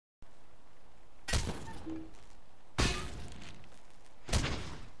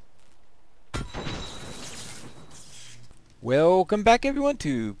Welcome back everyone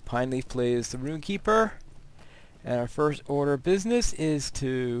to Pineleaf Plays the Rune-keeper. And our first order of business is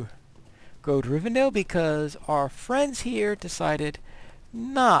to go to Rivendell because our friends here decided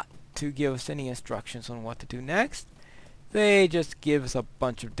not to give us any instructions on what to do next. They just give us a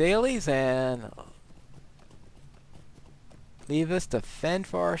bunch of dailies and leave us to fend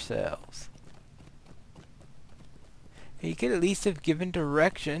for ourselves. You could at least have given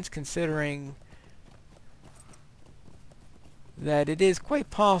directions, considering that it is quite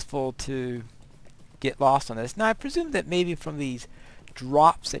possible to get lost on this. Now I presume that maybe from these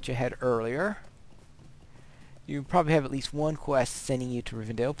drops that you had earlier, you probably have at least one quest sending you to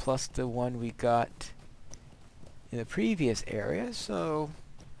Rivendell, plus the one we got in the previous area. So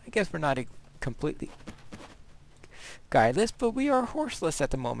I guess we're not completely guideless, but we are horseless at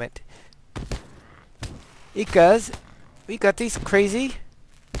the moment, because we got these crazy,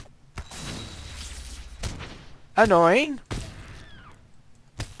 annoying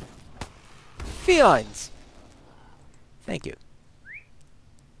felines. Thank you.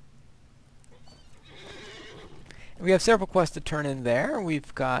 We have several quests to turn in there.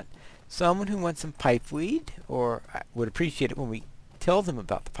 We've got someone who wants some pipeweed, or would appreciate it when we tell them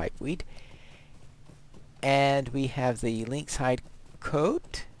about the pipeweed. And we have the lynx hide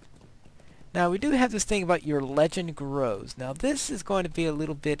coat. Now we do have this thing about your legend grows. Now this is going to be a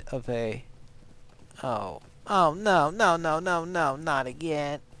little bit of a... Oh no, not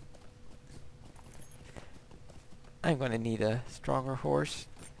again. I'm going to need a stronger horse.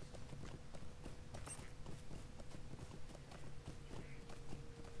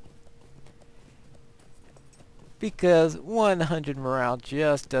 Because 100 morale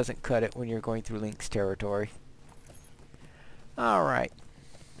just doesn't cut it when you're going through Lynx territory. Alright.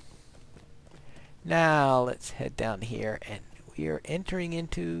 Now let's head down here, and we are entering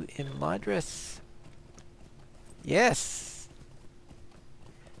into Imladris. Yes!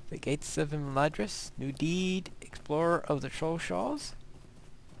 The Gates of Imladris, New Deed, Explorer of the Trollshaws.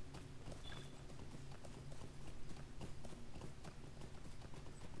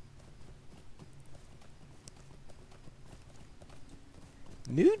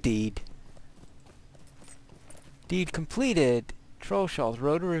 New Deed? Deed completed. Trollshaws,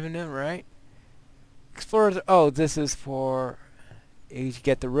 Road to Rivendell, right? Explorer, oh, this is for... You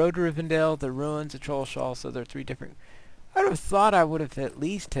get the Road to Rivendell, the Ruins, the Trollshaws, so there are 3 different... I would have thought I would have at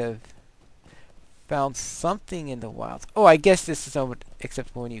least have found something in the wilds. Oh, I guess this is somewhat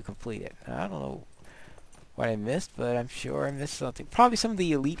acceptable when you complete it. I don't know what I missed, but I'm sure I missed something. Probably some of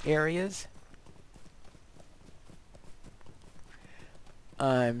the elite areas.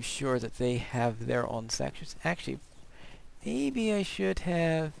 I'm sure that they have their own sections. Actually, maybe I should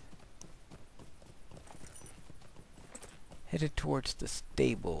have headed towards the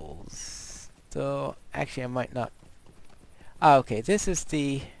stables. Though, actually I might not. Ah, okay, this is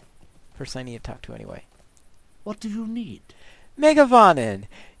the person I need to talk to anyway. What do you need? Megavanen,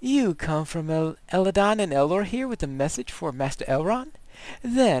 you come from Eladon and Elor here with a message for Master Elrond?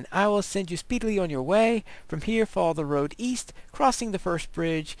 Then I will send you speedily on your way. From here follow the road east, crossing the first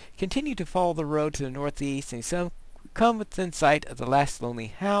bridge, continue to follow the road to the northeast, and you come within sight of the last lonely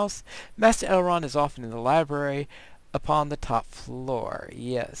house. Master Elrond is often in the library upon the top floor.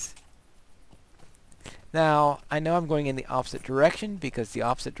 Yes. Now, I know I'm going in the opposite direction, because the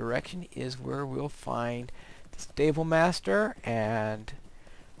opposite direction is where we'll find the stable master, and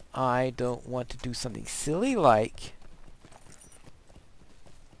I don't want to do something silly like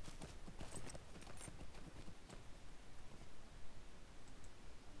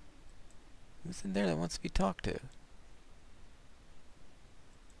who's in there that wants to be talked to?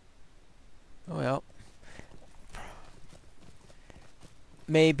 Oh well.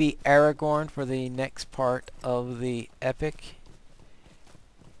 Maybe Aragorn for the next part of the epic.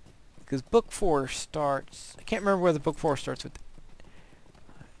 Because book 4 starts... I can't remember whether book 4 starts with...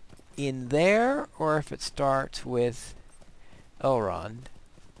 in there, or if it starts with Elrond.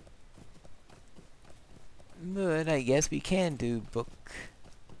 But I guess we can do book...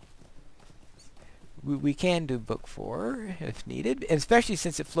 We can do book 4 if needed. Especially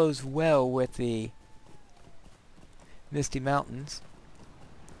since it flows well with the Misty Mountains.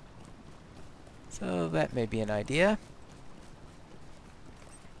 So that may be an idea.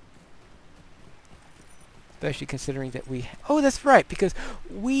 Especially considering that we... Oh, that's right, because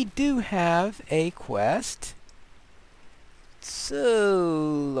we do have a quest.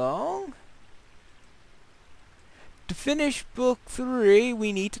 So long. To finish book 3,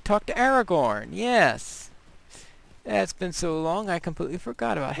 we need to talk to Aragorn. Yes. That's been so long, I completely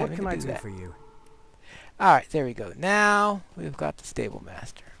forgot about having to do that. What can I do for you? Alright, there we go. Now we've got the stable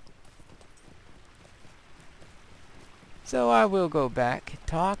master. So I will go back and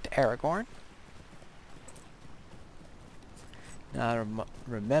talk to Aragorn. Now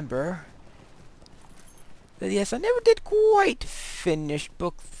remember that yes, I never did quite finish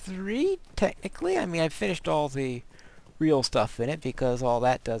book 3, technically. I mean, I finished all the real stuff in it because all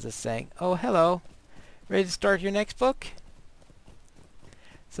that does is saying, oh, hello, ready to start your next book?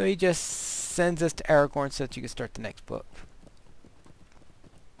 So he just sends us to Aragorn so that you can start the next book.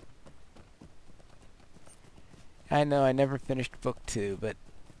 I know I never finished book 2, but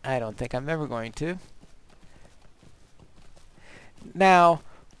I don't think I'm ever going to. Now,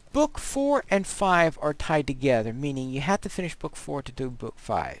 book 4 and 5 are tied together, meaning you have to finish book 4 to do book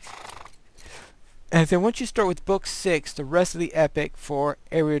 5. And then once you start with book 6, the rest of the epic for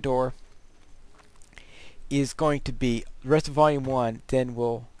Eriador is going to be, the rest of volume 1 then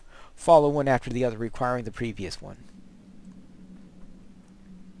will follow one after the other, requiring the previous one.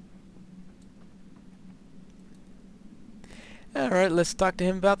 Alright, let's talk to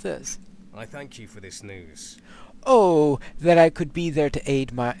him about this. I thank you for this news. Oh, that I could be there to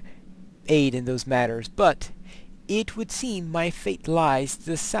aid in those matters, but it would seem my fate lies to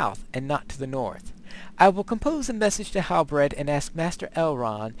the south and not to the north. I will compose a message to Halbred and ask Master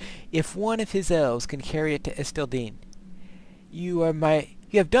Elrond if one of his elves can carry it to Estildine. You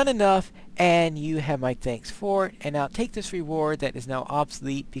have done enough, and you have my thanks for it, and I'll take this reward that is now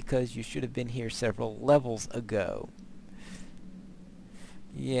obsolete because you should have been here several levels ago.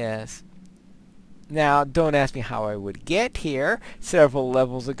 Yes. Now, don't ask me how I would get here several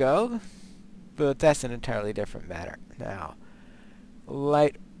levels ago, but that's an entirely different matter. Now,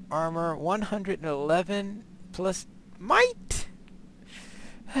 light armor 111 plus might.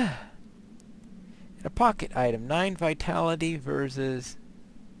 And a pocket item, 9 vitality versus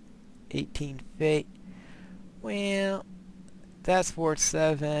 18 fate. Well, that's worth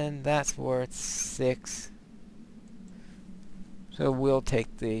 7, that's worth 6. So we'll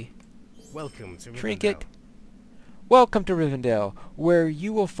take the Welcome to trinket. Rivendell. Welcome to Rivendell, where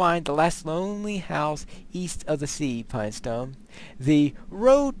you will find the last lonely house east of the sea, Pinestone. The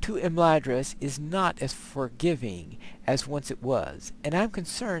road to Imladris is not as forgiving as once it was, and I'm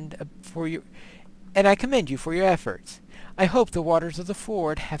concerned for your, and I commend you for your efforts. I hope the waters of the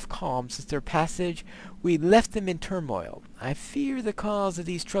ford have calmed since their passage. We left them in turmoil. I fear the cause of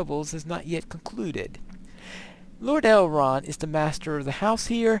these troubles is not yet concluded. Lord Elrond is the master of the house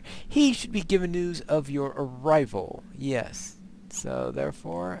here. He should be given news of your arrival. Yes. So,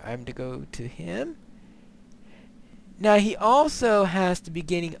 therefore, I'm to go to him. Now, he also has the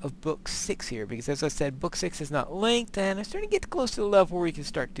beginning of Book 6 here, because as I said, Book 6 is not linked, and I'm starting to get close to the level where we can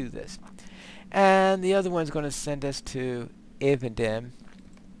start to do this. And the other one's going to send us to Evendim,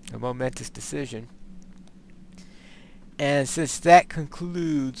 a momentous decision. And since that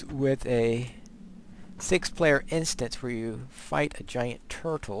concludes with a 6-player instance where you fight a giant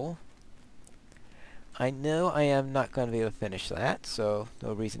turtle, I know I am not going to be able to finish that, so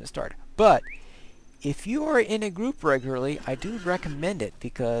no reason to start. But if you are in a group regularly, I do recommend it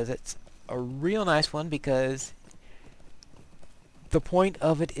because it's a real nice one, because the point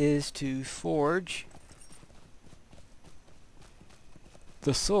of it is to forge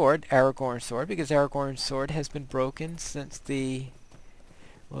the sword, Aragorn's sword, because Aragorn's sword has been broken since the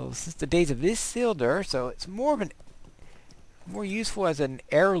days of Isildur, so it's more useful as an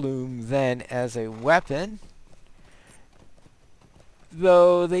heirloom than as a weapon.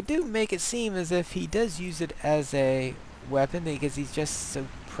 Though they do make it seem as if he does use it as a weapon because he's just so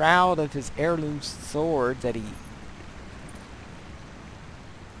proud of his heirloom sword that he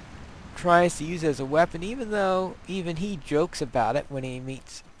tries to use it as a weapon, even though even he jokes about it when he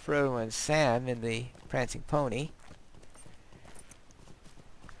meets Frodo and Sam in the Prancing Pony.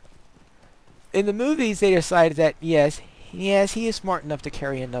 In the movies, they decided that, yes, he is smart enough to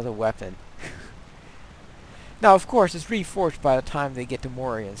carry another weapon. Now, of course, it's reforged by the time they get to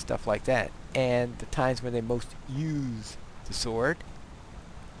Moria and stuff like that, and the times when they most use the sword.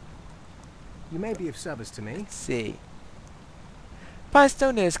 You may be of service to me. Let's see.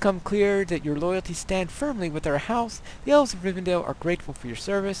 Pinestone, it has come clear that your loyalties stand firmly with our house. The elves of Rivendell are grateful for your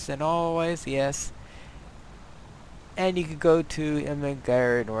service, and always, yes. And you can go to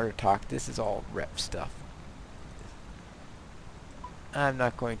Imlingard in order to talk. This is all rep stuff. I'm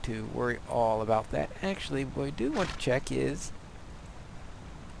not going to worry all about that. Actually, what I do want to check is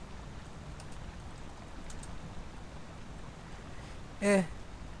now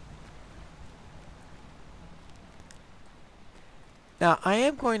I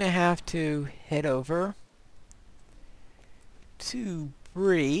am going to have to head over to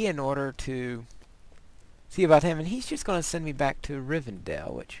Bree in order to see about him, and he's just going to send me back to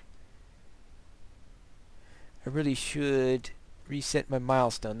Rivendell, which I really should reset my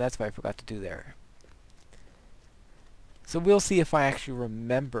milestone. That's what I forgot to do there. So we'll see if I actually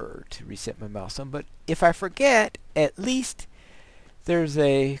remember to reset my milestone. But if I forget, at least there's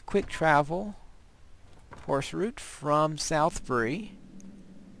a quick travel horse route from Southbury.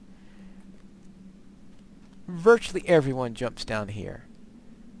 Virtually everyone jumps down here.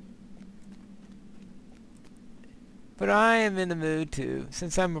 But I am in the mood to,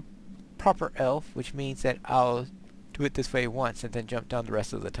 since I'm a proper elf, which means that I'll do it this way once and then jump down the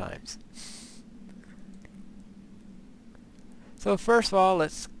rest of the times. So first of all,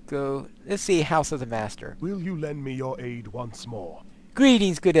 let's see House of the Master. Will you lend me your aid once more?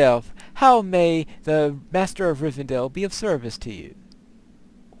 Greetings, good elf. How may the Master of Rivendell be of service to you?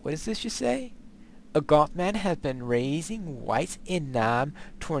 What is this you say? A gaunt man has been raising whites in Nam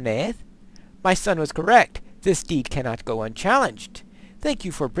Tornaeth? My son was correct. This deed cannot go unchallenged. Thank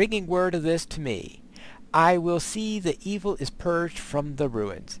you for bringing word of this to me. I will see the evil is purged from the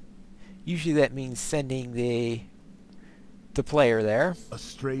ruins. Usually that means sending the player there. A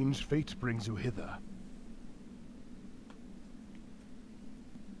strange fate brings you hither.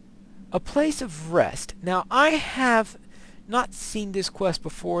 A place of rest. Now, I have not seen this quest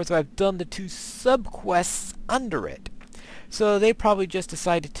before, so I've done the 2 sub-quests under it. So they probably just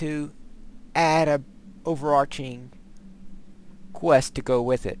decided to add a overarching quest to go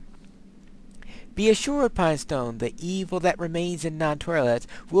with it. Be assured, Pinestone, the evil that remains in Non-Toilets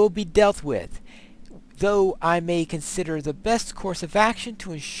will be dealt with, though I may consider the best course of action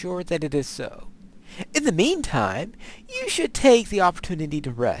to ensure that it is so. In the meantime, you should take the opportunity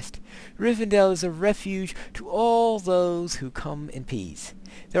to rest. Rivendell is a refuge to all those who come in peace.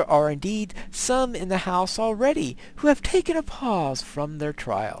 There are indeed some in the house already who have taken a pause from their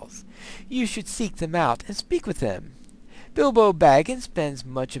trials. You should seek them out and speak with them. Bilbo Baggins spends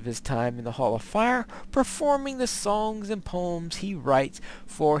much of his time in the Hall of Fire performing the songs and poems he writes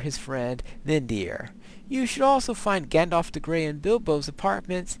for his friend Lindir. You should also find Gandalf the Grey in Bilbo's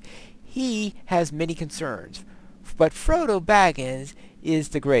apartments. He has many concerns, but Frodo Baggins is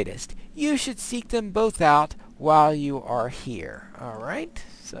the greatest. You should seek them both out while you are here. Alright,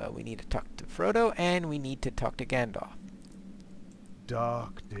 so we need to talk to Frodo and we need to talk to Gandalf.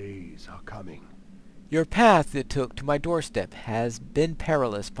 Dark days are coming. Your path that took to my doorstep has been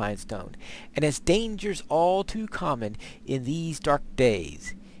perilous, Pinestone, and its dangers all too common in these dark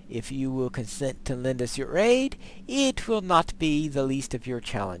days. If you will consent to lend us your aid, it will not be the least of your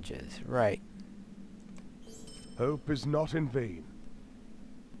challenges. Right. Hope is not in vain.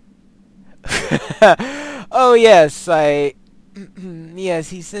 Oh yes, yes,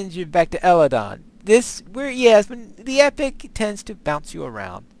 he sends you back to Eladon. Yes, when the epic tends to bounce you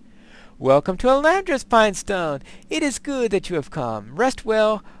around. Welcome to Elandris, Pinestone. It is good that you have come. Rest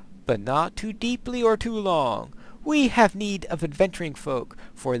well, but not too deeply or too long. We have need of adventuring folk,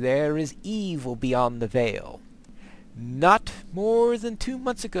 for there is evil beyond the veil. Not more than 2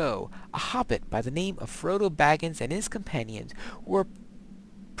 months ago, a hobbit by the name of Frodo Baggins and his companions were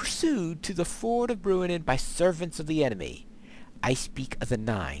pursued to the ford of Bruinen by servants of the enemy. I speak of the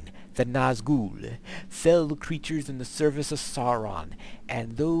Nine, the Nazgul, fell creatures in the service of Sauron,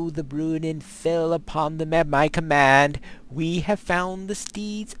 and though the Bruinen fell upon them at my command, we have found the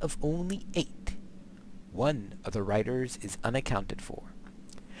steeds of only 8. One of the riders is unaccounted for.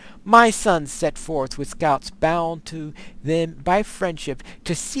 My son set forth with scouts bound to them by friendship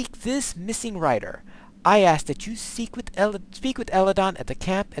to seek this missing rider. I ask that you speak with Eladon at the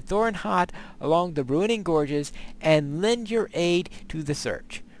camp at Thorinhad along the ruining gorges and lend your aid to the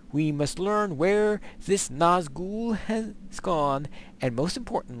search. We must learn where this Nazgul has gone, and most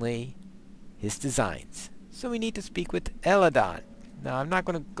importantly, his designs. So we need to speak with Eladon. Now, I'm not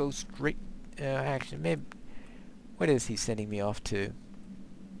going to go straight... actually, maybe... What is he sending me off to?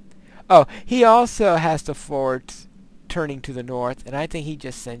 Oh, he also has the fort turning to the north, and I think he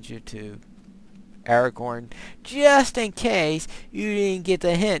just sends you to Aragorn, just in case you didn't get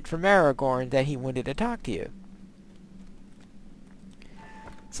the hint from Aragorn that he wanted to talk to you.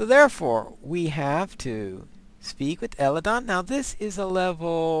 So therefore, we have to speak with Eladon. Now this is a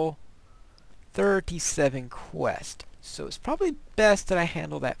level 37 quest, so it's probably best that I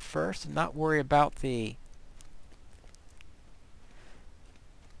handle that first and not worry about the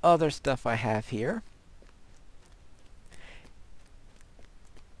other stuff I have here.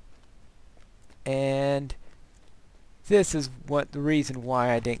 And this is the reason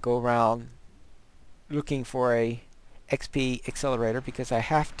why I didn't go around looking for a XP accelerator, because I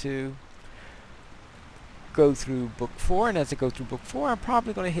have to go through book 4, and as I go through book 4 I'm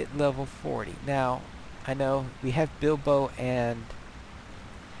probably going to hit level 40. Now I know we have Bilbo and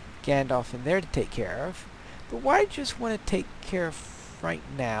Gandalf in there to take care of, but what I just want to take care of right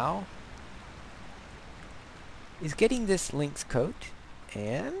now is getting this Link's coat,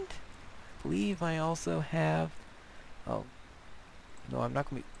 and I believe I also have, oh, no, I'm not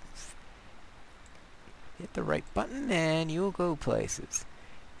going to hit the right button and you'll go places.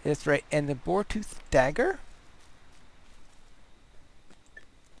 That's right, and the boar-tooth dagger.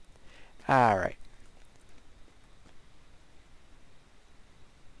 Alright.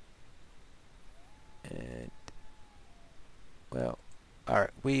 And, well,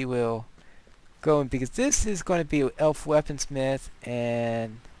 alright, we will go in because this is going to be an elf weaponsmith,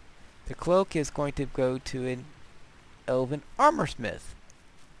 and the cloak is going to go to an elven armorsmith.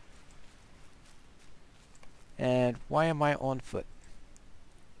 And why am I on foot?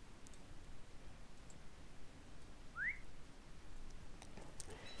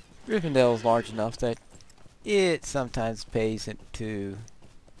 Rivendell is large enough that it sometimes pays it to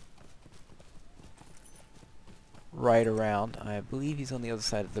ride around. I believe he's on the other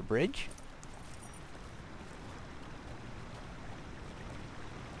side of the bridge.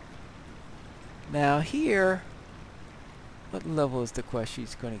 Now here, what level is the quest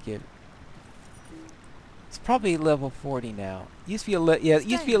she's going to give? It's probably level 40 now. Used to be it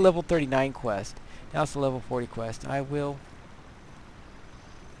used to be a level 39 quest. Now it's a level 40 quest. I will.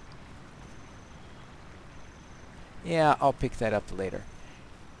 Yeah, I'll pick that up later.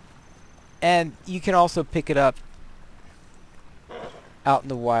 And you can also pick it up out in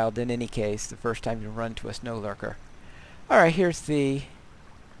the wild in any case, the first time you run to a snow lurker. Alright, here's the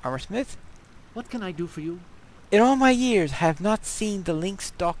armorsmith. What can I do for you? In all my years I have not seen the lynx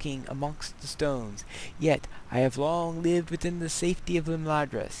stalking amongst the stones, yet I have long lived within the safety of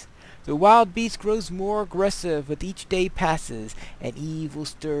Limladris. The wild beast grows more aggressive with each day passes, and evil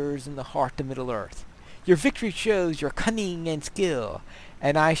stirs in the heart of Middle-earth. Your victory shows your cunning and skill,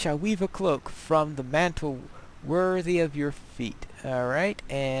 and I shall weave a cloak from the mantle worthy of your feet. Alright,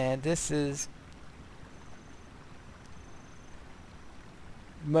 and this is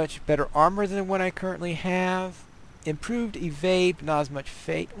much better armor than what I currently have. Improved evade, but not as much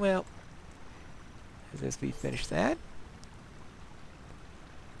fate. Well, as we finish that,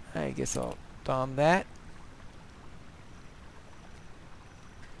 I guess I'll don that.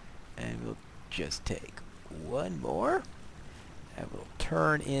 And we'll just take one more. I will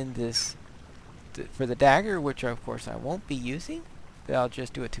turn in this for the dagger, which of course I won't be using, but I'll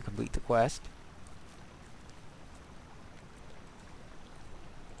just do it to complete the quest.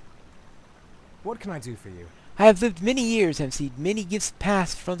 What can I do for you? I have lived many years and seen many gifts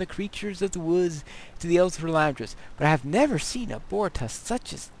pass from the creatures of the woods to the elves of Limladris, but I have never seen a boar tusk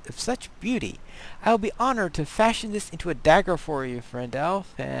of such beauty. I will be honored to fashion this into a dagger for you, friend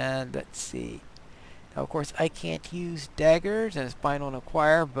elf. And let's see. Now, of course, I can't use daggers, and it's bind on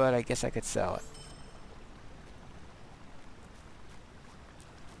acquire, but I guess I could sell it.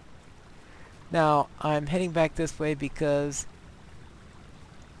 Now, I'm heading back this way because,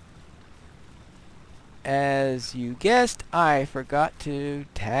 as you guessed, I forgot to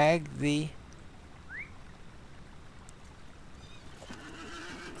tag the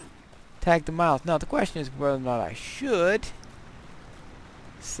miles. Now the question is whether or not I should,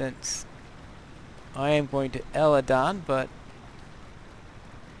 since I am going to Eladon, but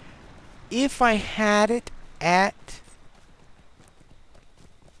if I had it at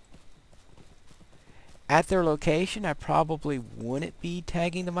their location, I probably wouldn't be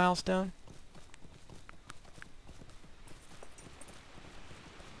tagging the milestone.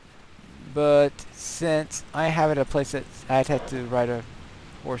 But since I have it at a place that I'd have to ride a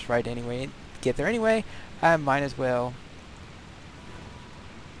horse ride anyway, get there anyway, I might as well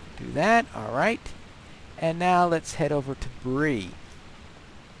do that. Alright. And now let's head over to Bree.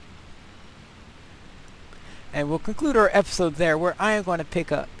 And we'll conclude our episode there, where I am going to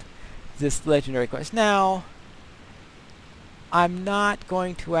pick up this legendary quest. Now, I'm not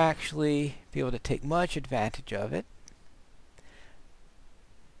going to actually be able to take much advantage of it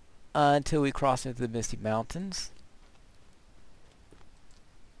until we cross into the Misty Mountains.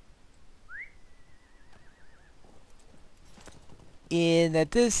 In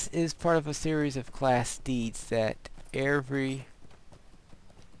that this is part of a series of class deeds that everyone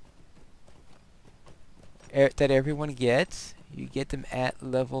gets. You get them at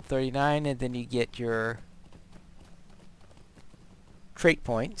level 39, and then you get your trait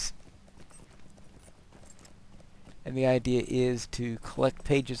points. And the idea is to collect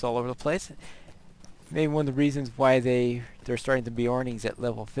pages all over the place. Maybe one of the reasons why they're starting the Bjornings at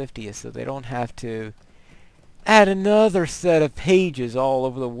level 50 is so they don't have to add another set of pages all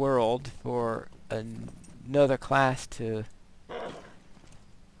over the world for another class to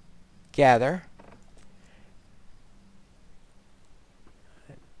gather.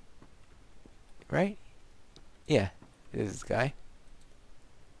 Right? Yeah, this guy.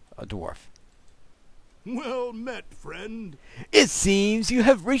 A dwarf. Well met, friend. It seems you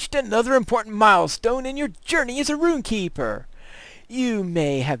have reached another important milestone in your journey as a Rune-keeper. You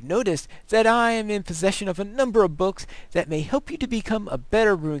may have noticed that I am in possession of a number of books that may help you to become a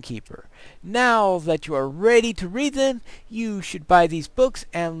better Rune-keeper. Now that you are ready to read them, you should buy these books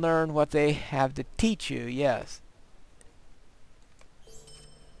and learn what they have to teach you. Yes.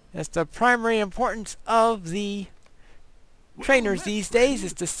 That's the primary importance of the trainers these days,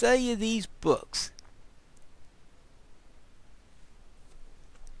 is to sell you these books.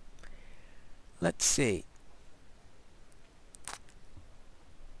 Let's see.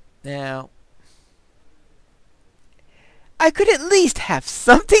 Now, I could at least have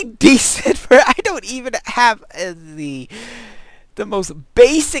something decent for I don't even have the most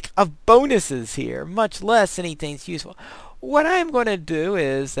basic of bonuses here, much less anything's useful. What I'm going to do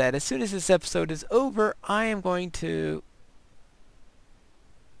is that as soon as this episode is over, I am going to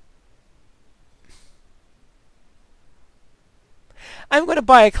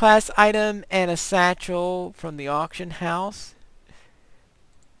buy a class item and a satchel from the auction house.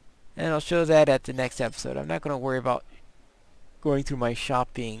 And I'll show that at the next episode. I'm not going to worry about going through my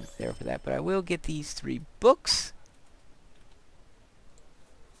shopping there for that, but I will get these 3 books.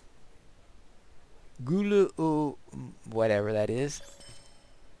 Gulu, whatever that is.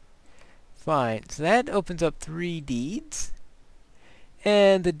 Fine. So that opens up 3 deeds.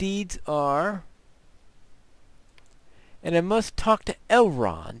 And the deeds are... And I must talk to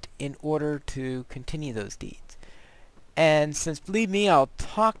Elrond in order to continue those deeds. And since, believe me, I'll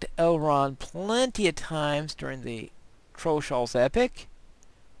talk to Elrond plenty of times during the Trollshall's epic,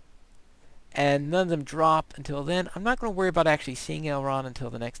 and none of them drop until then, I'm not going to worry about actually seeing Elrond until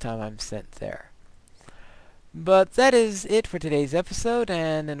the next time I'm sent there. But that is it for today's episode,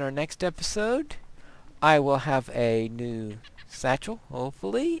 and in our next episode, I will have a new satchel,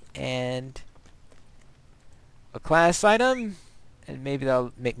 hopefully, and a class item, and maybe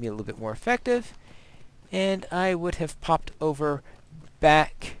that'll make me a little bit more effective. And I would have popped over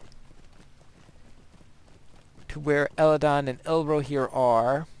back to where Eladon and Elro here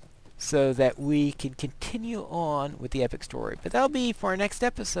are, so that we can continue on with the epic story. But that'll be for our next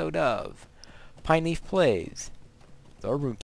episode of Pine Leaf Plays, the Rune-keeper.